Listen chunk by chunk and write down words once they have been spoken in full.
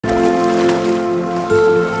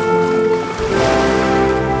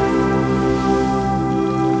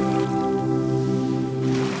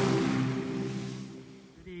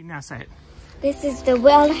say it. This is the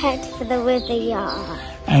wellhead for the River Yar.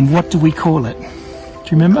 And what do we call it? Do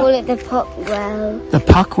you remember? We call it the Puckwell. The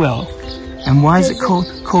Puckwell. And why is it called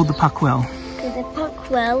the Puckwell? Because the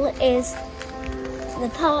Puckwell is, the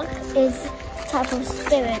puck is a type of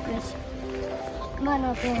spirit which you might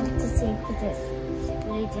not be able to see because it's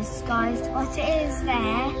really disguised, but it is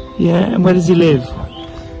there. Yeah, and where does he live?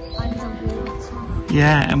 Underwater.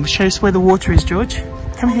 Yeah, and show us where the water is, George.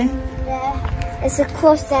 Come here. There, it's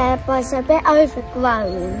across there, but it's a bit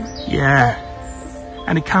overgrown. Yeah.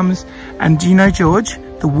 And it comes, and do you know, George,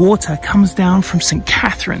 the water comes down from St.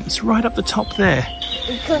 Catherine's, right up the top there.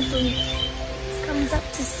 Because it comes up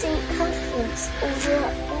to St. Catherine's, all the way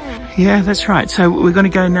up there. Yeah, that's right. So we're going to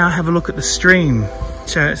go now have a look at the stream.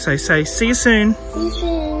 So say, see you soon. See you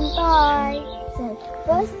soon, bye. So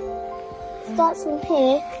first, starts from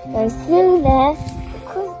here, goes through there,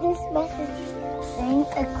 across this message thing,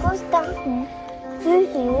 across down here, through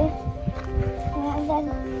here, and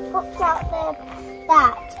then pops out there,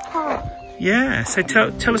 that part. Yeah, so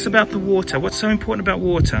tell us about the water. What's so important about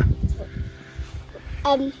water?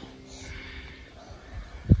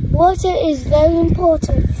 Water is very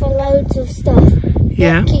important for loads of stuff.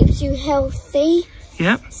 Yeah. It keeps you healthy.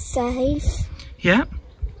 Yeah. Safe. Yeah.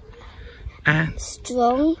 And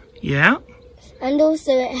strong. Yeah. And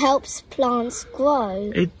also it helps plants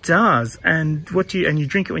grow. It does. And you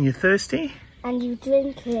drink it when you're thirsty? And you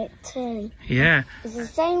drink it too. Yeah. It's the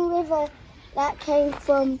same river that came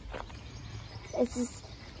from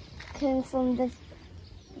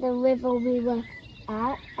the river we were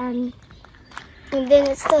at, and then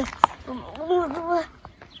it started from all the way.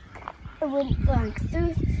 It went like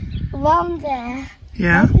through around there.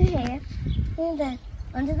 Yeah. Over here, and then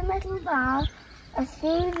under the metal bar,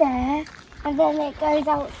 through there, and then it goes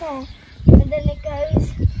out there, and then it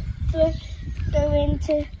goes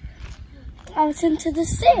out into the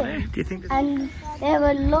sea. Do you think and there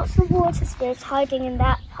are lots of water spirits hiding in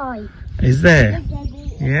that pipe. Is there?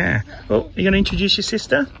 Yeah. Well, are you going to introduce your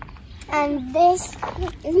sister? And this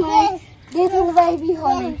is my little baby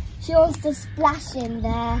Holly. She wants to splash in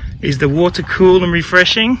there. Is the water cool and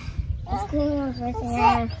refreshing? It's cool and refreshing,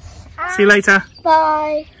 yeah. See you later.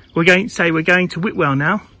 Bye. We're going to Whitwell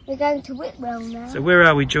now. We're going to Whitwell now. So where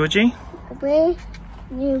are we, Georgie? We're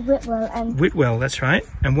near Whitwell. And Whitwell, that's right.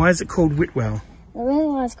 And why is it called Whitwell? The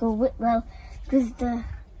reason why it's called Whitwell because the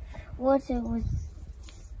water was,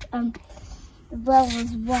 the well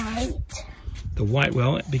was white. The white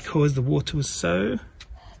well, because the water was so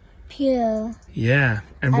pure. Yeah.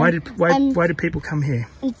 And why did people come here?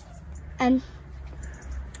 And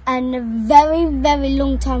a very, very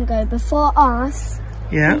long time ago, before us,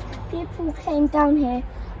 yeah, people came down here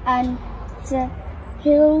and to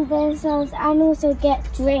heal themselves and also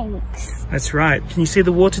get drinks. That's right. Can you see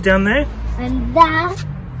the water down there? And that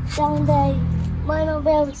down there, you might not be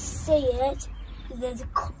able to see it because there's a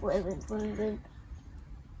cobweb.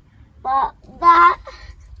 But that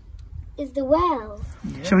is the well.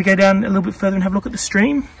 Yeah. Shall we go down a little bit further and have a look at the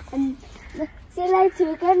stream? And see you later,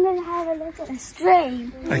 we're going to have a look at the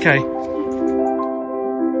stream. Okay.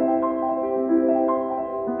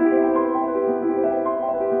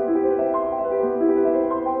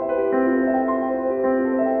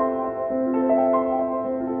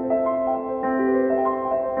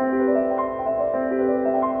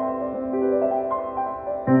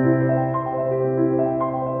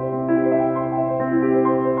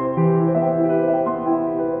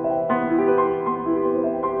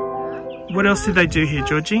 What else did they do here,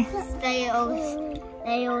 Georgie? They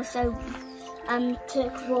also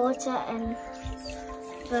took water and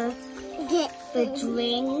for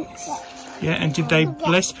drinks. Yeah, and did they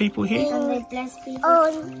bless people here? And they blessed people.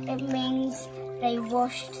 It means they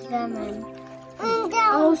washed them, and I'm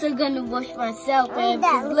also going to wash myself. And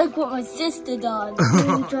look what my sister does.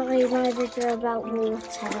 Enjoy my video about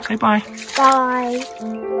water. Say bye. Bye.